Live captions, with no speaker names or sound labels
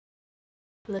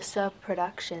Lissa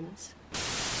Productions.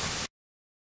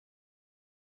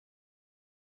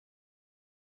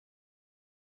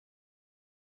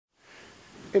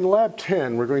 In Lab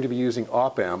 10, we're going to be using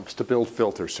op-amps to build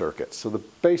filter circuits. So the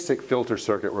basic filter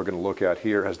circuit we're going to look at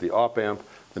here has the op-amp,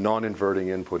 the non-inverting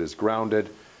input is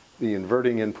grounded, the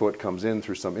inverting input comes in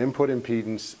through some input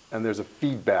impedance, and there's a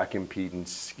feedback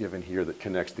impedance given here that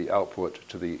connects the output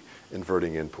to the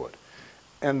inverting input.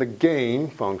 And the gain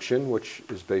function, which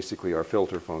is basically our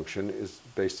filter function,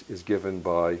 is given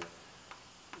by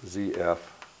ZF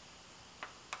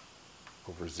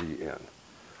over Zn.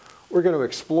 We're going to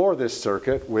explore this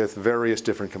circuit with various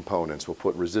different components. We'll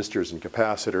put resistors and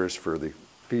capacitors for the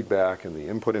feedback and the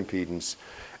input impedance,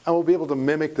 and we'll be able to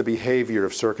mimic the behavior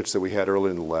of circuits that we had early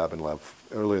in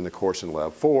the course in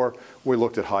Lab 4. We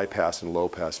looked at high-pass and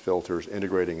low-pass filters,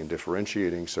 integrating and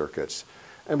differentiating circuits,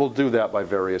 and we'll do that by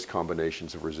various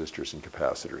combinations of resistors and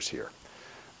capacitors here.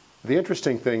 The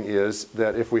interesting thing is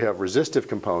that if we have resistive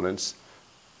components,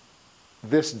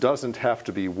 this doesn't have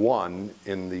to be 1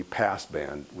 in the pass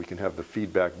band. We can have the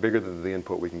feedback bigger than the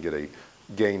input. We can get a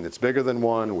gain that's bigger than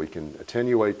 1. We can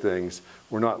attenuate things.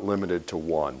 We're not limited to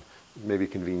 1. It may be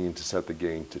convenient to set the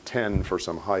gain to 10 for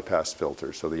some high-pass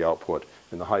filters, so the output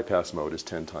in the high-pass mode is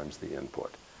 10 times the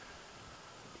input.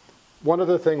 One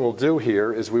other thing we'll do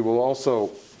here is we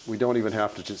don't even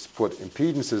have to just put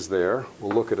impedances there.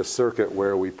 We'll look at a circuit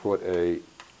where we put a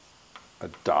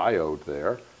diode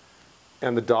there.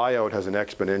 And the diode has an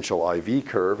exponential IV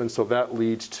curve, and so that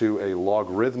leads to a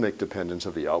logarithmic dependence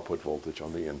of the output voltage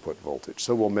on the input voltage.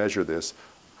 So we'll measure this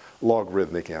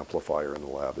logarithmic amplifier in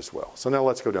the lab as well. So now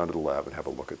let's go down to the lab and have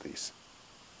a look at these.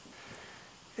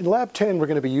 In Lab 10, we're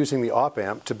going to be using the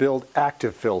op-amp to build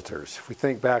active filters. If we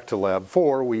think back to Lab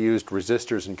 4, we used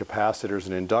resistors and capacitors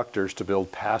and inductors to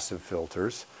build passive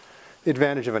filters. The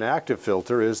advantage of an active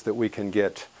filter is that we can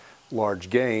get large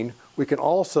gain. We can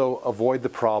also avoid the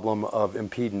problem of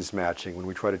impedance matching when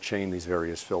we try to chain these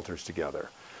various filters together.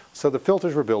 So the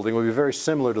filters we're building will be very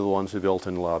similar to the ones we built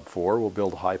in Lab 4. We'll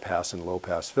build high-pass and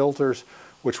low-pass filters,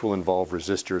 which will involve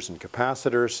resistors and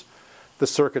capacitors. The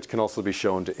circuits can also be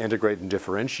shown to integrate and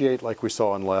differentiate like we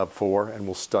saw in Lab 4, and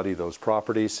we'll study those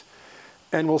properties.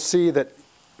 And we'll see that,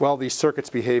 well, these circuits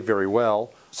behave very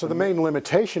well. So the main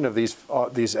limitation of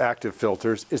these active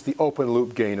filters is the open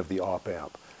loop gain of the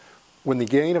op-amp. When the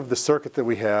gain of the circuit that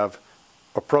we have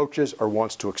approaches or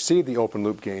wants to exceed the open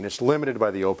loop gain, it's limited by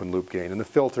the open loop gain, and the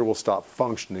filter will stop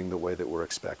functioning the way that we're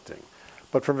expecting.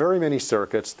 But for very many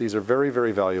circuits, these are very,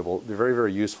 very valuable. They're very,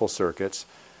 very useful circuits,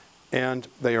 and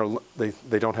they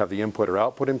don't have the input or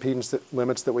output impedance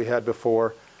limits that we had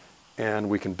before, and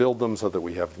we can build them so that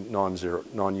we have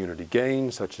non-unity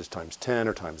gain, such as times 10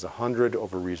 or times 100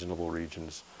 over reasonable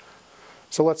regions.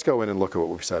 So let's go in and look at what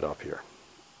we've set up here.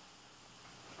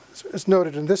 As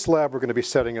noted, in this lab, we're going to be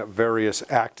setting up various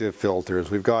active filters.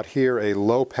 We've got here a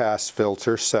low-pass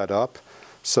filter set up.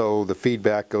 So the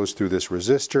feedback goes through this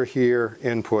resistor here.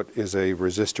 Input is a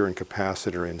resistor and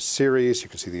capacitor in series. You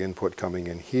can see the input coming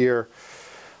in here.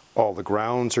 All the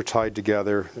grounds are tied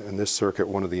together. In this circuit,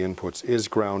 one of the inputs is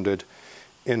grounded.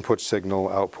 Input signal,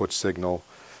 output signal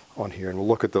on here, and we'll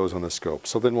look at those on the scope.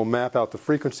 So then we'll map out the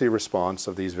frequency response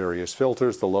of these various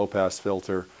filters. The low-pass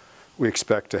filter, we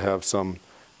expect to have some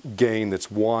gain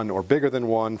that's 1 or bigger than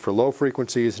 1 for low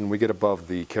frequencies, and we get above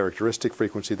the characteristic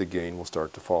frequency, the gain will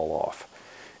start to fall off.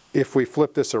 If we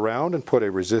flip this around and put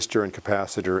a resistor and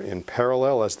capacitor in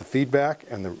parallel as the feedback,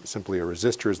 and simply a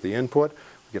resistor as the input,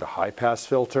 we get a high-pass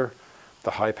filter.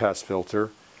 The high-pass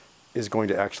filter is going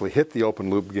to actually hit the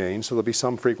open loop gain, so there'll be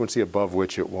some frequency above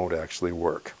which it won't actually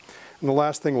work. And the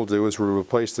last thing we'll do is we'll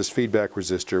replace this feedback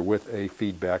resistor with a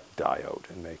feedback diode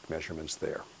and make measurements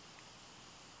there.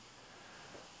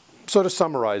 So to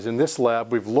summarize, in this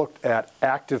lab we've looked at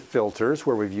active filters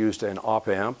where we've used an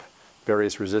op-amp,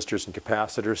 various resistors and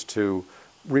capacitors to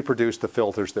reproduce the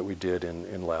filters that we did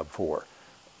in Lab 4.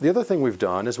 The other thing we've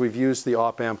done is we've used the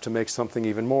op-amp to make something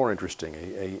even more interesting,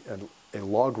 a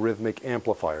logarithmic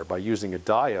amplifier. By using a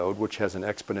diode which has an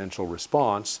exponential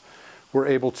response, we're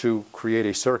able to create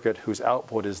a circuit whose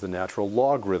output is the natural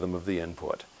logarithm of the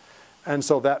input. And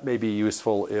so that may be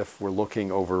useful if we're looking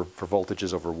for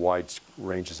voltages over wide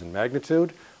ranges in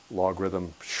magnitude.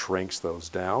 Logarithm shrinks those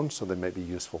down, so they may be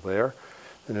useful there.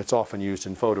 And it's often used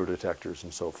in photodetectors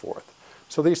and so forth.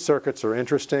 So these circuits are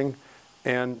interesting,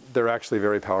 and they're actually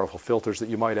very powerful filters that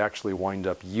you might actually wind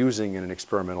up using in an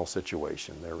experimental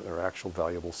situation. They're actual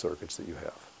valuable circuits that you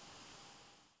have.